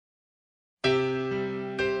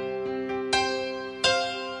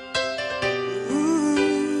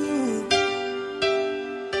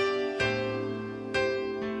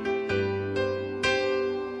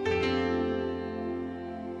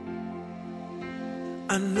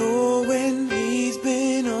I know when he's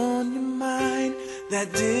been on your mind,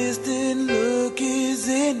 that distant look is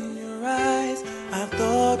in your eyes. I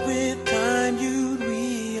thought with time you'd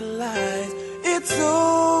realize it's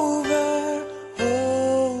over,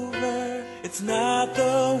 over. It's not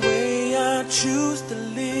the way I choose to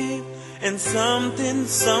live, and something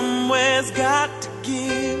somewhere's got to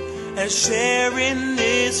give, as sharing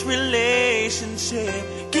this relationship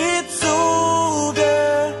gets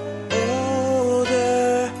older,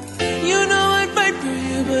 older. You know I'd fight for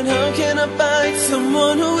you, but how can I fight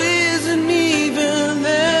someone who isn't even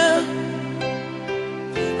there?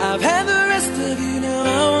 I've had the rest of you, now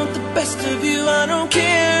I want the best of you. I don't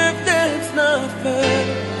care if that's not fair,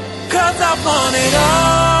 'cause I want it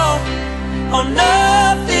all or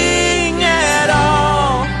nothing at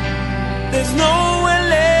all. There's nowhere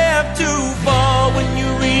left to fall. When you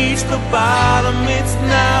reach the bottom, it's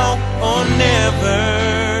now or never.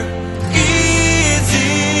 Is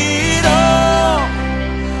it all,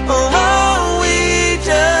 or are we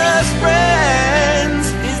just friends?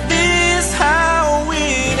 Is this how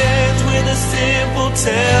it ends, with a simple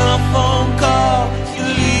telephone call? You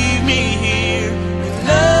leave me here with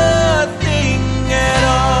nothing at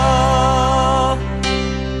all.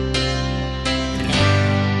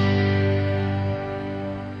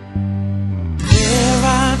 There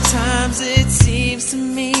are times it seems to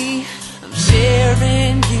me I'm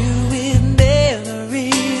sharing you with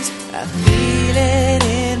memories. I feel it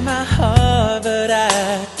in my heart, but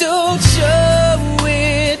I don't show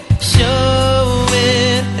it, show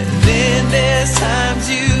it. And then there's times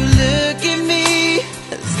you look at me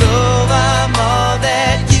as though I'm all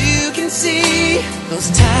that you can see. Those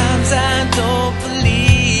times I don't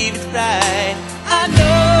believe it's right. I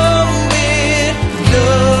know it,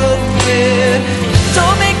 know it.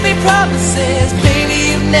 Don't make me promises, baby,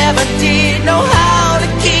 you never did know how to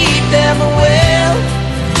keep them well.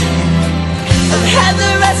 I've had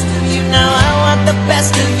the rest of you, now I want the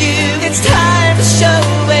best of you. It's time to show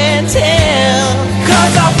and tell,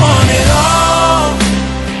 'cause I want it all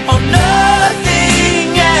or nothing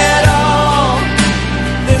at all.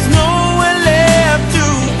 There's nowhere left to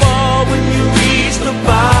fall. When you reach the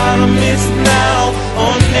bottom, it's now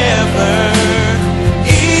or never.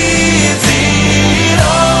 Is it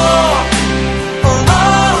all, or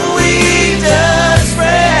are we just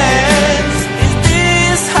friends? Is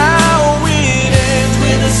this how it ends,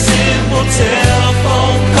 with a simple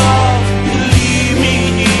telephone call? You leave me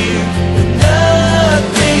here with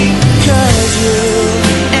nothing, 'cause you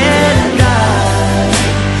and I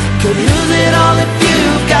could lose it all if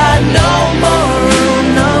you've got no more room,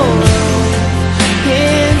 no room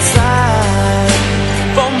inside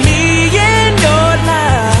for me in your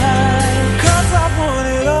life. 'Cause I want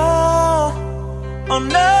it all or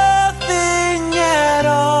nothing at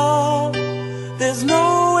all. There's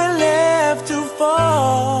nowhere left to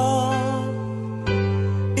fall.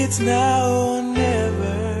 It's now or